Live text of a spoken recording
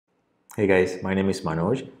Hey guys, my name is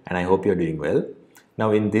Manoj and I hope you're doing well.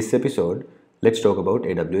 Now in this episode, let's talk about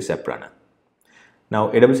AWS App Runner.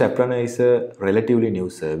 Now AWS App Runner is a relatively new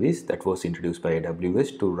service that was introduced by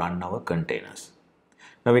AWS to run our containers.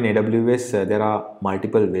 Now in AWS, there are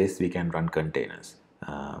multiple ways we can run containers.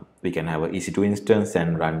 We can have an EC2 instance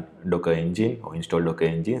and run Docker engine or install Docker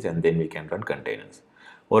engines, and then we can run containers.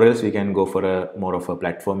 Or else we can go for a more of a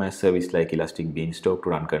platform as service like Elastic Beanstalk to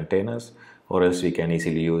run containers. Or else we can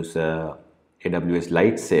easily use AWS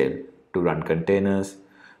Lightsail to run containers.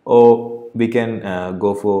 Or we can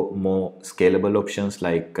go for more scalable options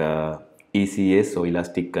like ECS or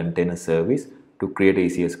Elastic Container Service to create an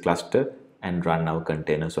ECS cluster and run our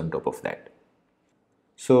containers on top of that.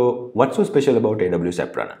 So what's so special about AWS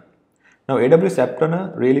App Runner? Now AWS App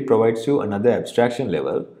Runner really provides you another abstraction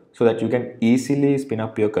level so that you can easily spin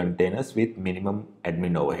up your containers with minimum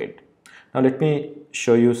admin overhead. Now let me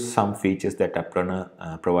show you some features that App Runner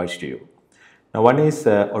provides to you. Now one is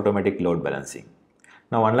automatic load balancing.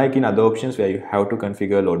 Now unlike in other options where you have to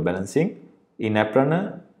configure load balancing, in App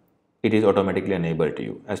Runner it is automatically enabled to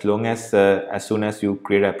you. As soon as you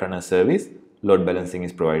create App Runner service, load balancing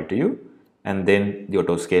is provided to you, and then the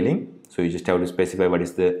auto scaling. So you just have to specify what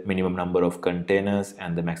is the minimum number of containers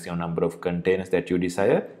and the maximum number of containers that you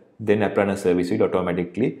desire. Then App Runner service will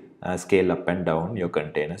automatically scale up and down your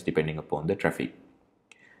containers depending upon the traffic.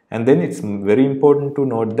 And then it's very important to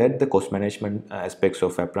note that the cost management aspects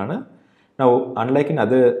of App Runner. Now, unlike in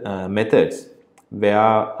other methods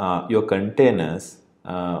where your containers,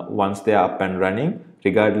 once they are up and running,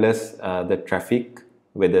 regardless the traffic,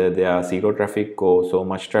 whether they are zero traffic or so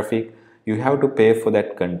much traffic, you have to pay for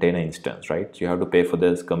that container instance, right? So you have to pay for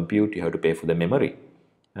this compute, you have to pay for the memory.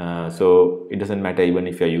 So it doesn't matter even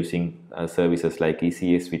if you're using services like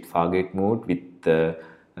ECS with Fargate mode with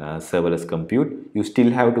serverless compute, you still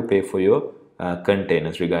have to pay for your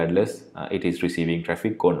containers regardless it is receiving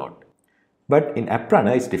traffic or not. But in App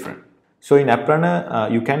Runner it's different. So in App Runner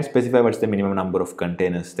you can specify what's the minimum number of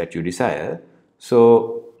containers that you desire.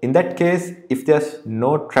 So in that case, if there's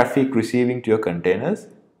no traffic receiving to your containers,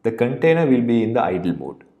 the container will be in the idle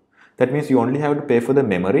mode. That means you only have to pay for the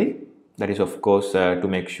memory. That is of course to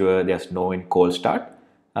make sure there's no in cold start,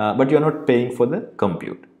 but you're not paying for the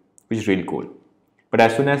compute, which is really cool. But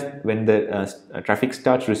as soon as when the traffic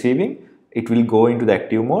starts receiving, it will go into the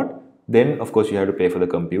active mode. Then of course you have to pay for the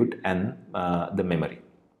compute and the memory.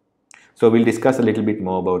 So we'll discuss a little bit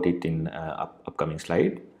more about it in upcoming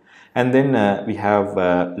slide. And then we have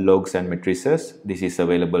logs and matrices. This is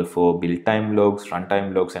available for build time logs,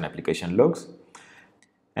 runtime logs, and application logs.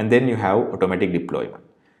 And then you have automatic deployment.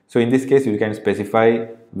 So in this case, you can specify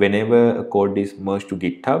whenever a code is merged to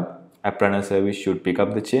GitHub, App Runner service should pick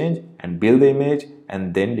up the change and build the image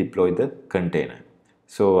and then deploy the container.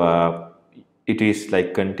 So it is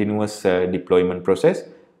like continuous deployment process,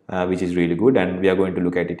 which is really good, and we are going to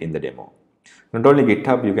look at it in the demo. Not only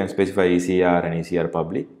GitHub, you can specify ECR and ECR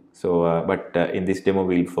public. So, but in this demo,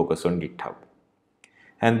 we'll focus on GitHub.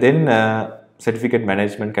 And then certificate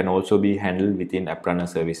management can also be handled within App Runner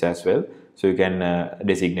service as well. So you can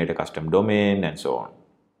designate a custom domain and so on.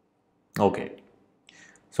 Okay.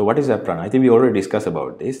 So what is App Runner? I think we already discussed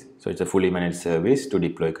about this. So it's a fully managed service to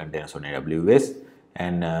deploy containers on AWS,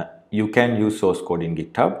 and you can use source code in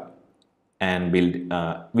GitHub and build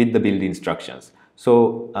with the build instructions.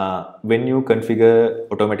 So when you configure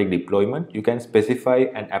automatic deployment, you can specify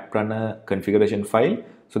an App Runner configuration file,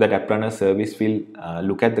 so that App Runner service will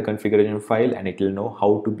look at the configuration file and it will know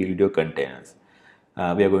how to build your containers.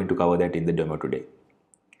 We are going to cover that in the demo today.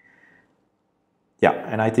 Yeah,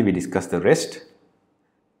 and I think we discussed the rest.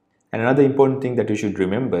 And another important thing that you should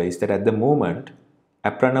remember is that at the moment,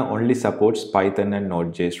 App Runner only supports Python and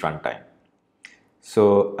Node.js runtime.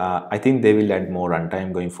 So I think they will add more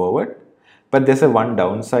runtime going forward. But there's a one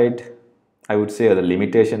downside, I would say, or the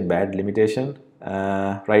limitation, bad limitation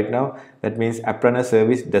right now. That means App Runner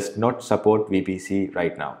service does not support VPC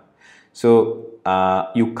right now. So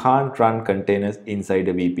you can't run containers inside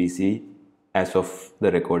a VPC as of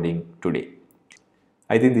the recording today.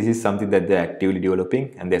 I think this is something that they're actively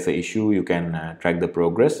developing, and there's an issue. You can track the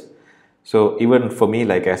progress. So even for me,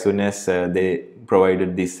 like as soon as they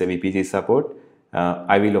provided this VPC support,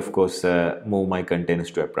 I will of course move my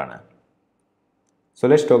containers to App Runner. So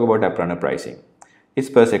let's talk about App Runner pricing. It's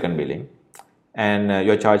per second billing, and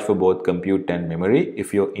you're charged for both compute and memory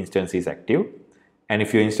if your instance is active. And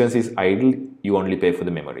if your instance is idle, you only pay for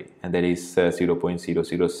the memory, and that is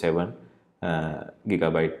 0.007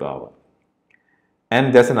 gigabyte per hour.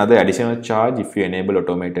 And there's another additional charge if you enable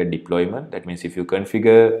automated deployment. That means if you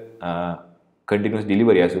configure continuous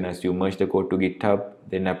delivery. As soon as you merge the code to GitHub,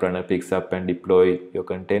 then AppRunner picks up and deploy your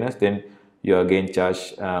containers, then you are again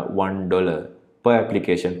charged $1 per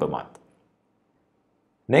application per month.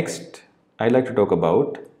 Next, I'd like to talk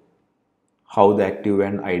about how the active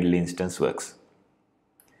and idle instance works.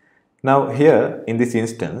 Now here in this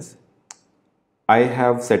instance, I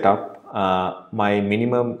have set up my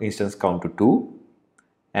minimum instance count to 2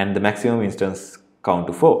 and the maximum instance count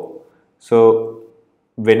to 4. So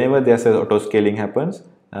whenever there's an auto scaling happens,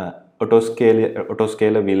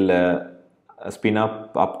 autoscaler will spin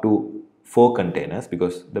up to 4 containers,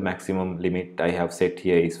 because the maximum limit I have set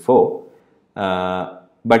here is 4,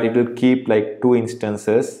 but it will keep like 2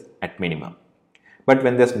 instances at minimum. But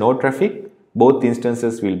when there's no traffic, both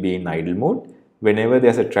instances will be in idle mode. Whenever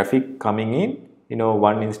there's a traffic coming in,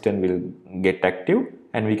 one instance will get active,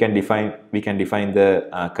 and we can define the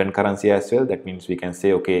concurrency as well. That means we can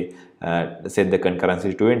say, okay, set the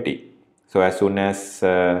concurrency to 20. So as soon as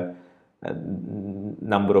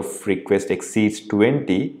number of requests exceeds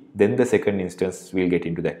 20, then the second instance will get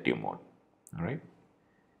into the active mode. All right.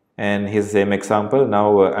 And here's the same example.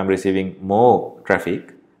 Now I'm receiving more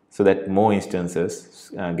traffic, so that more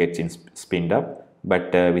instances get spinned up,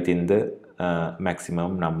 but within the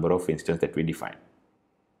maximum number of instances that we define.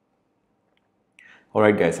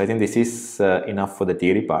 Alright guys, I think this is enough for the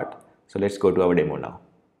theory part. So let's go to our demo now.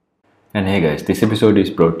 And hey guys, this episode is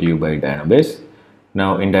brought to you by Dynobase.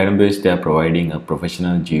 Now in Dynobase, they are providing a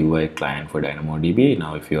professional GUI client for DynamoDB.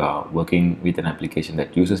 Now if you are working with an application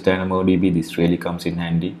that uses DynamoDB, this really comes in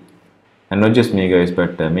handy. And not just me guys,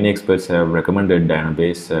 but many experts have recommended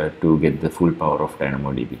Dynobase to get the full power of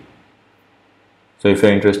DynamoDB. So if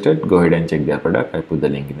you're interested, go ahead and check their product. I put the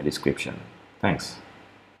link in the description. Thanks.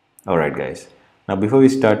 Alright guys, now before we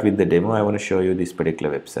start with the demo, I want to show you this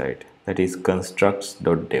particular website, that is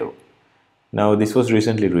constructs.dev. Now this was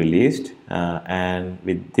recently released, and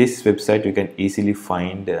with this website you can easily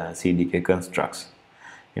find CDK constructs.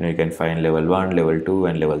 You can find level 1, level 2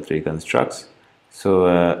 and level 3 constructs.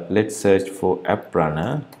 So let's search for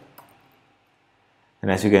AppRunner,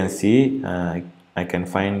 and as you can see, I can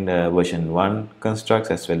find version 1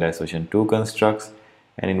 constructs as well as version 2 constructs,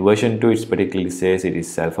 and in version 2 it particularly says it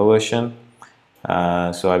is alpha version.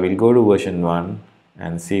 So I will go to version 1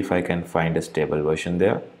 and see if I can find a stable version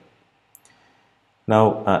there.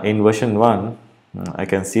 Now in version 1 I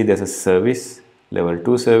can see there's a service, level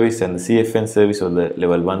 2 service, and the CFN service, or the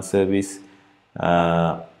level 1 service,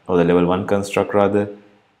 or the level 1 construct rather,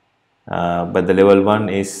 but the level 1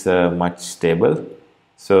 is much stable.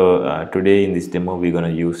 So today in this demo we're going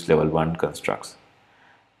to use level 1 constructs.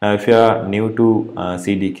 Now if you are new to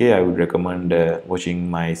CDK, I would recommend watching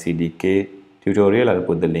my CDK tutorial. I'll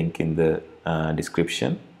put the link in the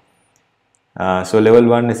description. So level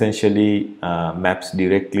 1 essentially maps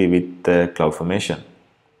directly with CloudFormation.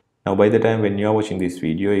 Now by the time when you are watching this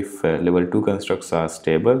video, if level 2 constructs are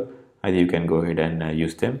stable, either you can go ahead and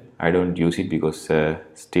use them. I don't use it because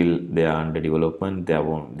still they are under development. There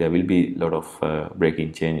will be a lot of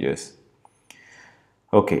breaking changes.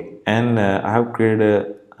 Okay, and I have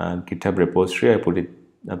created a GitHub repository.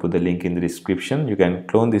 I put the link in the description. You can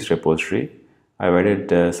clone this repository. I've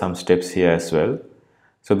added some steps here as well.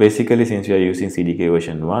 So basically, since you are using CDK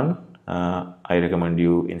version 1, I recommend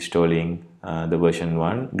you installing the version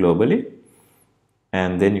 1 globally,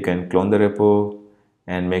 and then you can clone the repo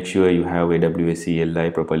and make sure you have AWS CLI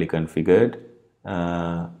properly configured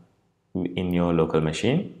in your local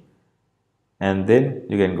machine, and then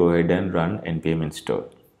you can go ahead and run npm install.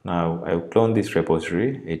 Now I've cloned this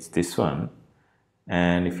repository, it's this one,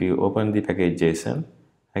 and if you open the package.json,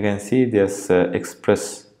 I can see there's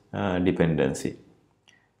express dependency.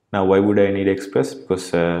 Now why would I need express?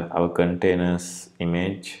 Because our containers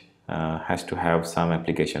image has to have some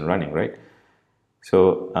application running, right?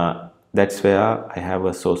 So that's where I have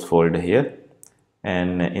a source folder here,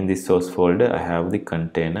 and in this source folder I have the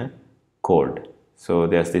container code. So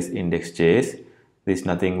there's this index.js. This is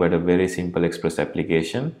nothing but a very simple express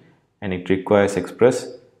application, and it requires express,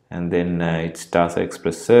 and then it starts an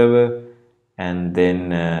express server, and then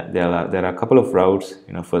there are a couple of routes.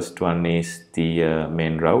 First one is the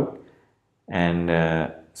main route,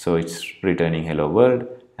 and so it's returning hello world,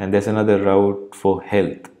 and there's another route for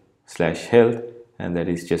health/health, and that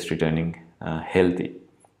is just returning healthy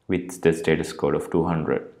with the status code of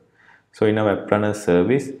 200. So in our AppRunner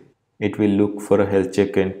service, it will look for a health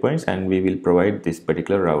check endpoints, and we will provide this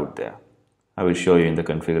particular route there. I will show you in the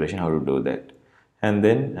configuration how to do that, and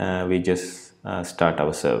then we just start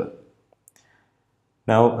our server.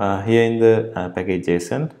 Now here in the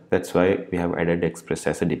package.json, that's why we have added express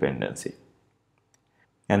as a dependency.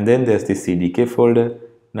 And then there's the CDK folder.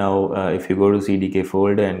 Now if you go to CDK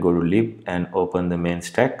folder and go to lib and open the main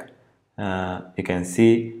stack, you can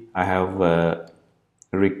see I have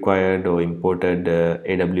required or imported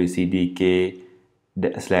AWS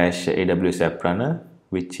CDK slash AWS App Runner,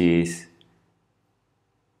 which is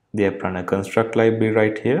the App Runner construct library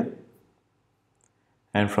right here,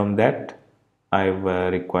 and from that I've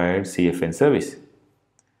required CFN service,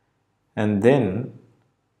 and then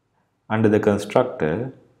under the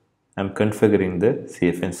constructor I'm configuring the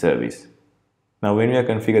CFN service. Now when we are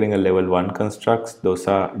configuring a level 1 constructs, those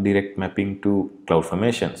are direct mapping to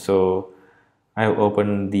CloudFormation. So I have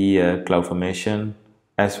opened the CloudFormation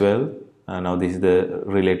as well. Now this is the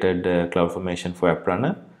related CloudFormation for App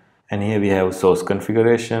Runner, and here we have source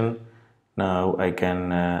configuration. Now I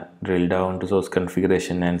can drill down to source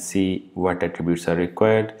configuration and see what attributes are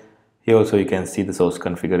required. Here also you can see the source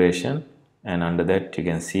configuration, and under that you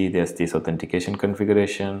can see there's this authentication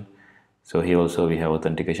configuration. So here also we have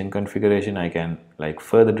authentication configuration. I can like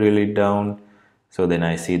further drill it down. So then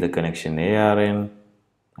I see the connection ARN,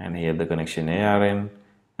 and here the connection ARN,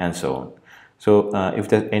 and so on. So if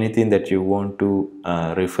there's anything that you want to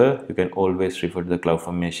refer, you can always refer to the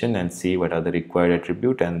CloudFormation and see what are the required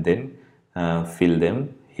attribute, and then fill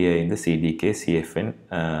them here in the CDK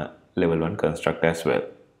CFN level 1 construct as well.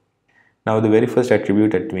 Now the very first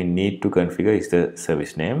attribute that we need to configure is the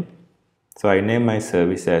service name. So I name my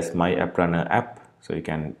service as my App Runner app, so you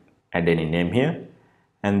can add any name here,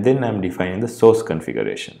 and then I'm defining the source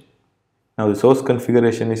configuration. Now the source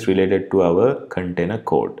configuration is related to our container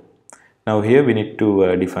code. Now here we need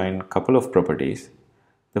to define a couple of properties.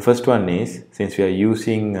 The first one is, since we are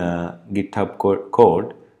using GitHub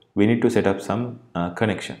code, we need to set up some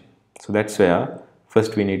connection. So that's where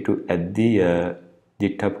first we need to add the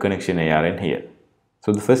GitHub connection ARN here.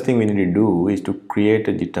 So the first thing we need to do is to create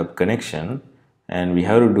a GitHub connection, and we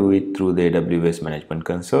have to do it through the AWS Management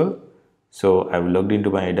Console. So I've logged into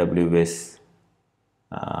my AWS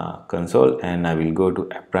console, and I will go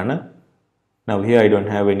to App Runner. Now here I don't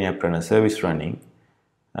have any App Runner service running,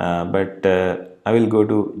 but I will go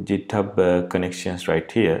to GitHub connections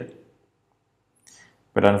right here.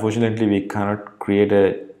 But unfortunately we cannot create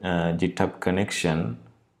a GitHub connection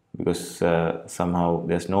because somehow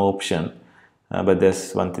there's no option. But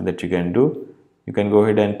there's one thing that you can do. You can go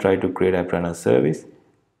ahead and try to create App Runner service,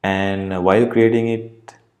 and while creating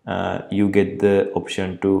it you get the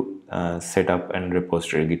option to set up an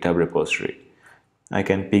repository, GitHub repository. I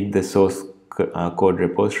can pick the source code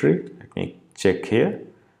repository. Let me check here,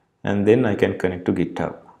 and then I can connect to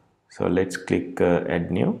GitHub. So let's click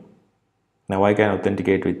add new. Now I can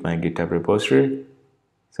authenticate with my GitHub repository.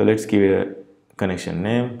 So let's give it a connection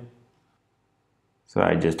name. So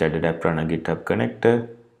I just added App Runner GitHub connector,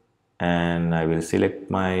 and I will select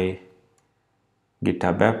my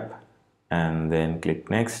GitHub app and then click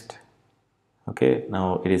next. Okay,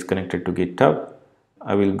 now it is connected to GitHub.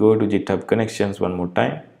 I will go to GitHub connections one more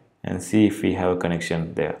time and see if we have a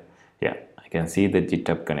connection there. Yeah, I can see the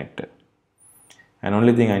GitHub connector. And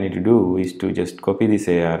only thing I need to do is to just copy this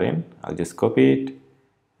ARN. I'll just copy it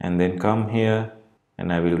and then come here,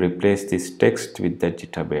 and I will replace this text with that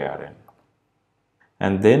GitHub ARN.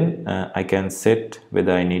 And then I can set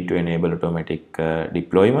whether I need to enable automatic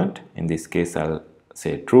deployment. In this case I'll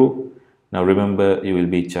say true. Now remember, you will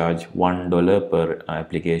be charged $1 per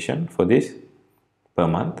application for this per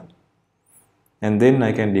month. And then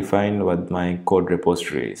I can define what my code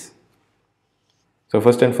repository is. So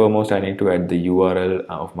first and foremost I need to add the URL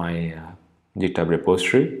of my GitHub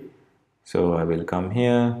repository. So I will come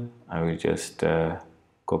here, I will just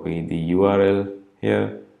copy the URL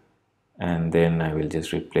here, and then I will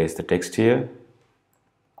just replace the text here,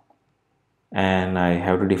 and I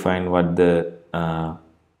have to define what the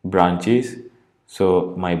branch is.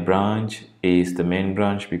 So my branch is the main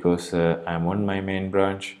branch because I'm on my main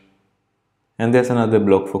branch, and there's another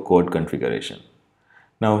block for code configuration.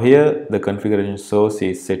 Now here the configuration source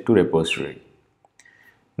is set to repository.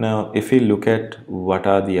 Now if we look at what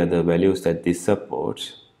are the other values that this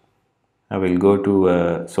supports, I will go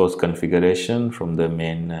to source configuration from the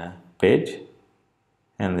main page,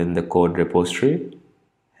 and then the code repository,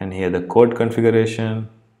 and here the code configuration.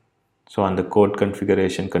 So on the code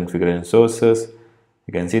configuration sources,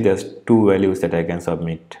 you can see there's two values that I can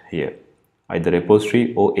submit here, either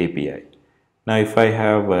repository or API. Now if I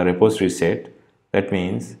have a repository set, that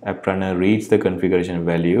means App Runner reads the configuration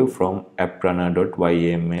value from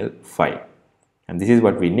apprunner.yml file, and this is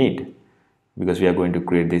what we need because we are going to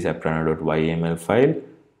create this apprunner.yml file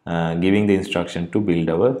giving the instruction to build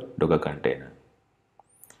our Docker container.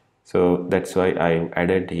 So that's why I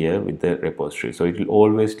added here with the repository. So it will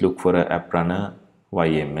always look for a AppRunner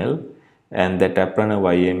YML and that AppRunner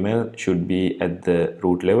YAML should be at the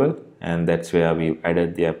root level, and that's where we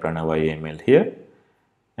added the AppRunner YAML here.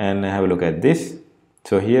 And have a look at this.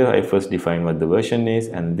 So here I first define what the version is,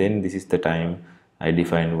 and then this is the time I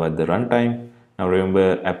define what the runtime. Now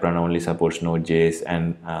remember, AppRunner only supports Node.js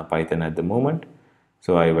and Python at the moment.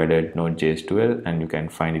 So I've added Node.js 12, and you can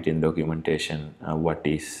find it in documentation what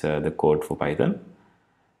is the code for Python.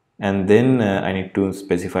 And then I need to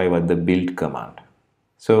specify what the build command.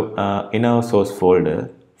 So in our source folder,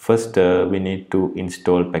 first we need to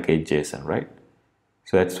install package.json, right?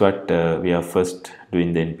 So that's what we are first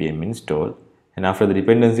doing, the npm install. And after the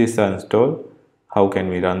dependencies are installed, how can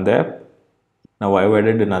we run the app? Now I've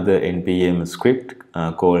added another npm script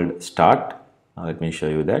called start. Now let me show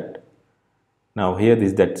you that. Now here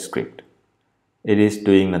is that script. It is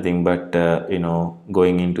doing nothing but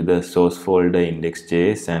going into the source folder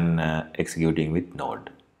index.js and executing with node.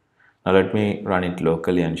 Now let me run it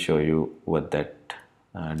locally and show you what that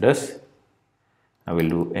does. I will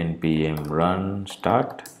do npm run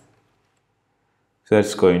start. So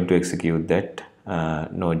that's going to execute that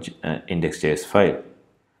node index.js file.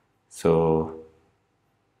 So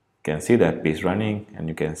you can see that is running, and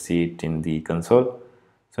you can see it in the console.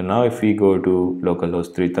 So now if we go to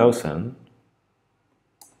localhost 3000,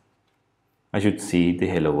 I should see the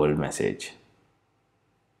hello world message.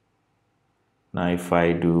 Now if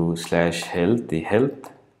I do /health, the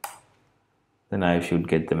health, then I should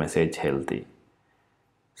get the message healthy.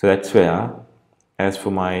 So that's where, as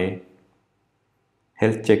for my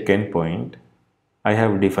health check endpoint, I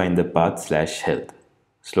have defined the path /health.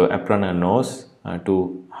 So AppRunner knows how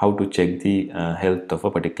to check the health of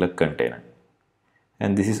a particular container.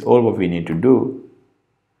 And this is all what we need to do.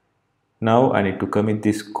 Now I need to commit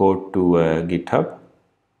this code to GitHub.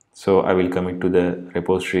 So I will commit to the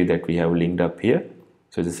repository that we have linked up here.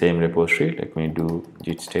 So it's the same repository. Let me do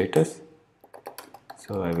git status.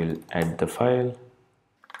 So I will add the file.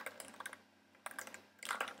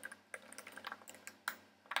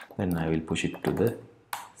 Then I will push it to the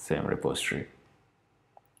same repository.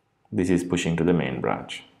 This is pushing to the main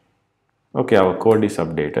branch. Okay, our code is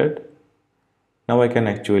updated. Now I can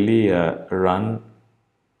actually run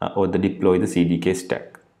or deploy the CDK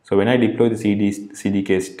stack. So when I deploy the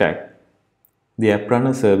CDK stack, the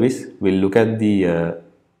AppRunner service will look at the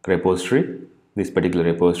repository, this particular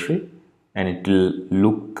repository, and it will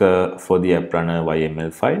look for the AppRunner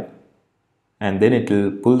YML file, and then it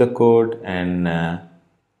will pull the code and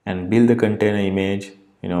build the container image.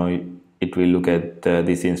 It will look at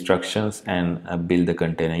these instructions and build the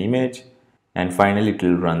container image, and finally it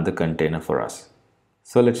will run the container for us.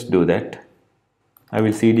 So let's do that. I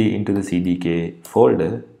will cd into the CDK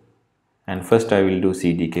folder, and first I will do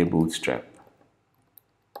CDK bootstrap.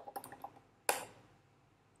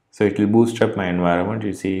 So it will bootstrap my environment.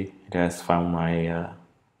 You see it has found my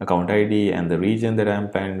account ID and the region that I am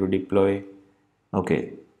planning to deploy.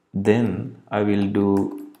 Okay, then I will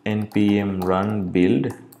do npm run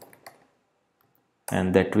build,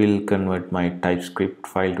 and that will convert my TypeScript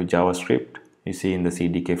file to JavaScript. You see in the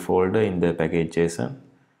CDK folder in the package.json,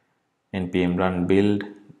 npm run build,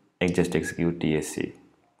 just execute tsc.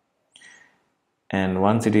 And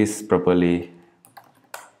once it is properly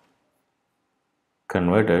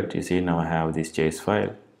converted, you see now I have this JS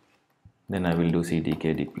file. Then I will do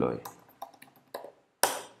CDK deploy.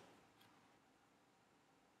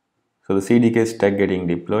 So the CDK stack getting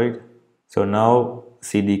deployed. So now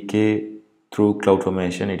CDK through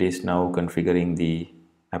CloudFormation, it is now configuring the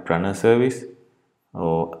AppRunner service.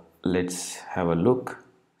 Let's have a look.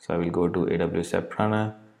 So I will go to AWS App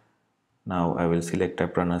Runner. Now I will select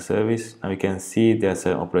AppRunner service. Now you can see there's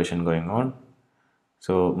an operation going on.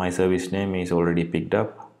 So my service name is already picked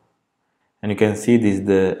up, and you can see this is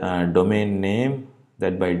the domain name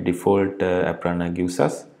that by default AppRunner gives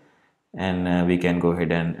us, and we can go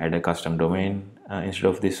ahead and add a custom domain instead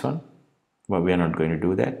of this one, but we are not going to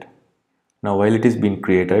do that. Now while it is being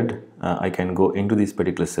created, I can go into this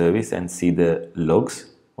particular service and see the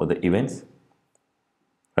logs or the events.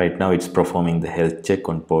 Right now it's performing the health check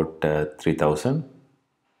on port 3000.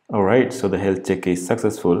 Alright, so the health check is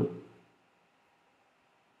successful,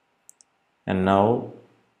 and now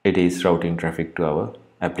it is routing traffic to our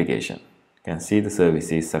application. You can see the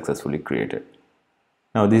service is successfully created.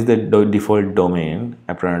 Now this is the default domain,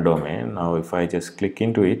 AppRunner domain. Now if I just click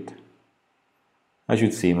into it, I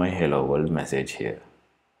should see my hello world message here.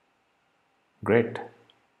 Great.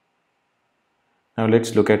 Now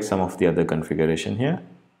let's look at some of the other configuration here.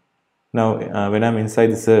 Now when I'm inside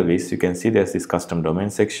the service, you can see there's this custom domain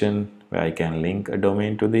section where I can link a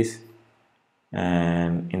domain to this,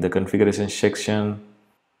 and in the configuration section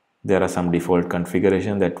There are some default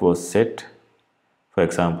configuration that was set. For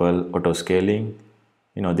example, auto scaling,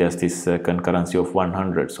 there's this concurrency of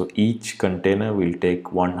 100. So each container will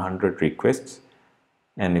take 100 requests.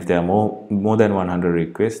 And if there are more than 100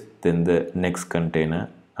 requests, then the next container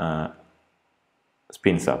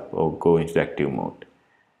spins up or go into active mode.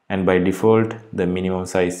 And by default, the minimum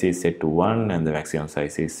size is set to 1 and the maximum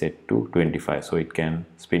size is set to 25. So it can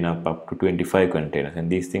spin up to 25 containers, and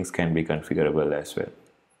these things can be configurable as well.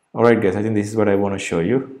 Alright guys, I think this is what I want to show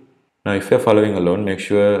you. Now if you're following along, make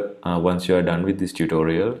sure once you are done with this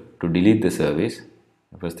tutorial to delete the service.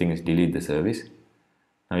 The first thing is delete the service.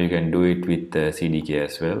 Now you can do it with CDK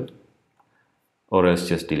as well, or else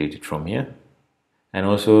just delete it from here. And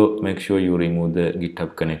also make sure you remove the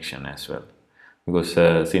GitHub connection as well, because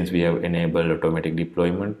since we have enabled automatic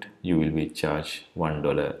deployment, you will be charged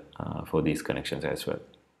 $1 for these connections as well.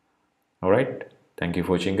 Alright, thank you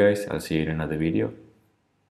for watching guys. I'll see you in another video.